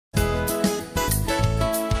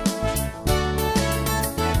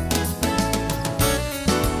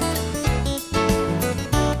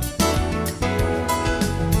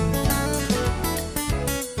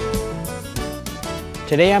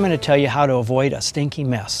Today I'm going to tell you how to avoid a stinky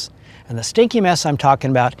mess. And the stinky mess I'm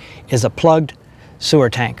talking about is a plugged sewer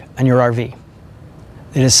tank on your RV.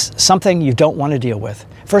 It is something you don't want to deal with.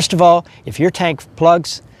 First of all, if your tank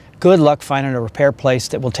plugs, good luck finding a repair place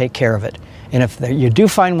that will take care of it. And if you do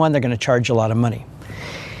find one, they're going to charge you a lot of money.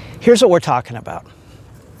 Here's what we're talking about.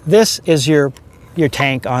 This is your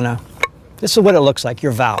tank on a, this is what it looks like,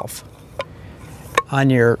 your valve. On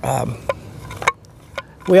your,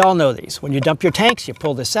 we all know these. When you dump your tanks, you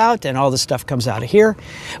pull this out and all the stuff comes out of here.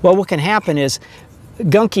 Well, what can happen is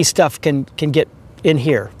gunky stuff can get in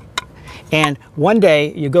here. And one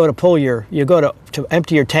day you go to pull your, to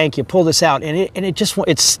empty your tank, you pull this out and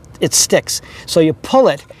it sticks. So you pull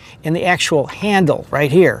it and the actual handle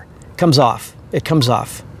right here comes off. It comes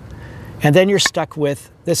off. And then you're stuck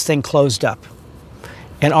with this thing closed up.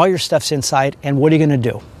 And all your stuff's inside, and what are you going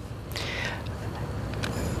to do?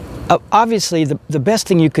 Obviously, the best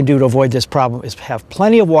thing you can do to avoid this problem is have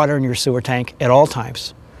plenty of water in your sewer tank at all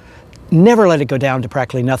times. Never let it go down to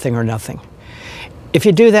practically nothing or nothing. If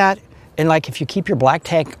you do that, and like if you keep your black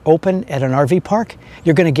tank open at an RV park,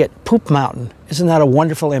 you're going to get poop mountain. Isn't that a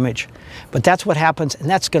wonderful image? But that's what happens, and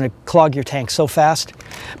that's going to clog your tank so fast.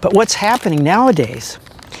 But what's happening nowadays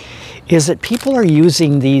is that people are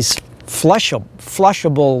using these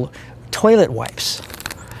flushable toilet wipes.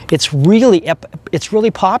 It's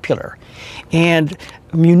really popular, and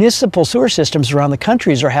municipal sewer systems around the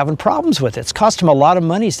countries are having problems with it. It's cost them a lot of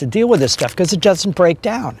money to deal with this stuff because it doesn't break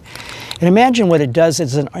down. And imagine what it does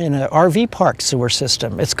in an RV park sewer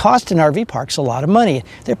system. It's costing RV parks a lot of money.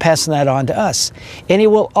 They're passing that on to us. And it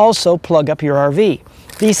will also plug up your RV.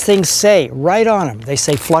 These things say right on them, they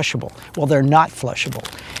say flushable. Well, they're not flushable.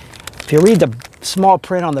 If you read the small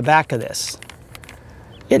print on the back of this,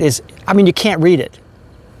 it is, I mean, you can't read it.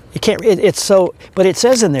 You can't, it's so, but it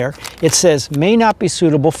says in there, it says may not be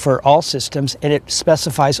suitable for all systems, and it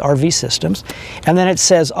specifies RV systems. And then it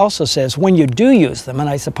says, also says, when you do use them, and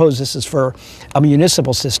I suppose this is for a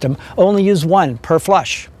municipal system, only use one per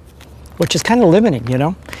flush, which is kind of limiting, you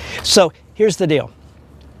know? So here's the deal.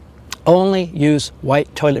 Only use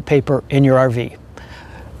white toilet paper in your RV.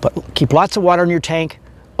 But keep lots of water in your tank,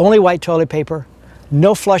 only white toilet paper,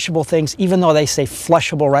 no flushable things, even though they say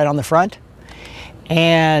flushable right on the front.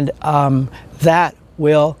 And that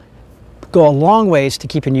will go a long ways to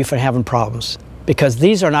keeping you from having problems, because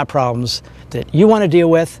these are not problems that you want to deal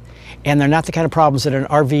with, and they're not the kind of problems that an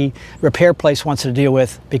RV repair place wants to deal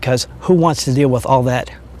with, because who wants to deal with all that?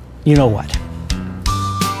 You know what?